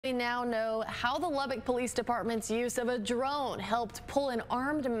We now know how the Lubbock Police Department's use of a drone helped pull an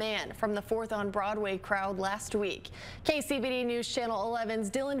armed man from the 4th on Broadway crowd last week. KCBD News Channel 11's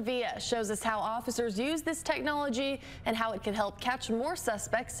Dylan Villa shows us how officers use this technology and how it could help catch more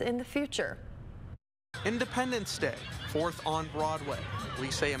suspects in the future. Independence Day, 4th on Broadway.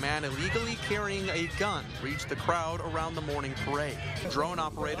 Police say a man illegally carrying a gun reached the crowd around the morning parade. Drone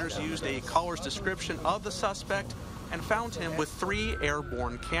operators used a caller's description of the suspect and found him with 3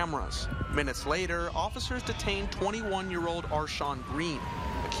 airborne cameras. Minutes later, officers detained 21-year-old Arshawn Green,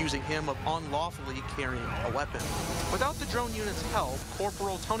 accusing him of unlawfully carrying a weapon. Without the drone unit's help,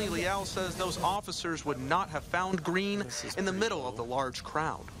 Corporal Tony Leal says those officers would not have found Green in the middle of the large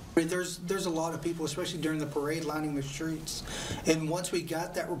crowd. There's a lot of people, especially during the parade, lining the streets. And once we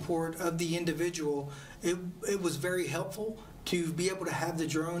got that report of the individual, it was very helpful to be able to have the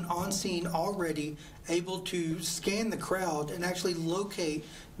drone on scene already, able to scan the crowd and actually locate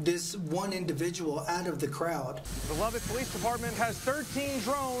this one individual out of the crowd. The Lubbock Police Department has 13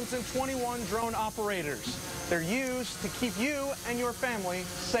 drones and 21 drone operators. They're used to keep you and your family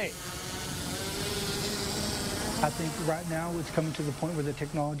safe. I think right now it's coming to the point where the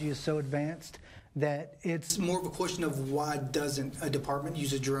technology is so advanced that it's more of a question of why doesn't a department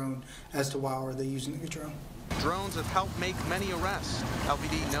use a drone as to why are they using a drone. Drones have helped make many arrests.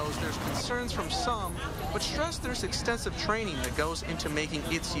 LPD knows there's concerns from some, but stress there's extensive training that goes into making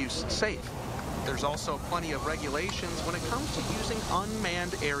its use safe. There's also plenty of regulations when it comes to using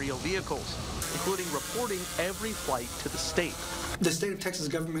unmanned aerial vehicles, including reporting every flight to the state. The state of Texas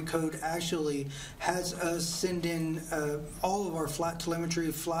government code actually has us send in all of our flight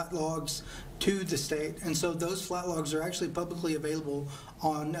telemetry, flight logs to the state. And so those flight logs are actually publicly available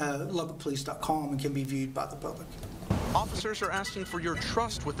on lubbockpolice.com and can be viewed by the public. Officers are asking for your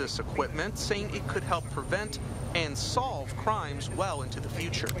trust with this equipment, saying it could help prevent and solve crimes well into the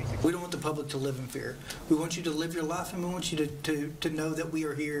future. We don't want the public to live in fear. We want you to live your life, and we want you to know that we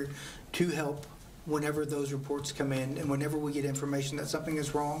are here to help whenever those reports come in, and whenever we get information that something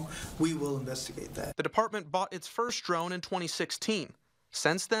is wrong, we will investigate that. The department bought its first drone in 2016.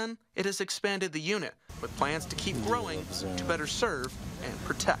 Since then, it has expanded the unit with plans to keep growing to better serve and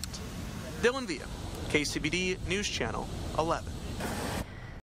protect. Dylan Villa, KCBD News Channel 11.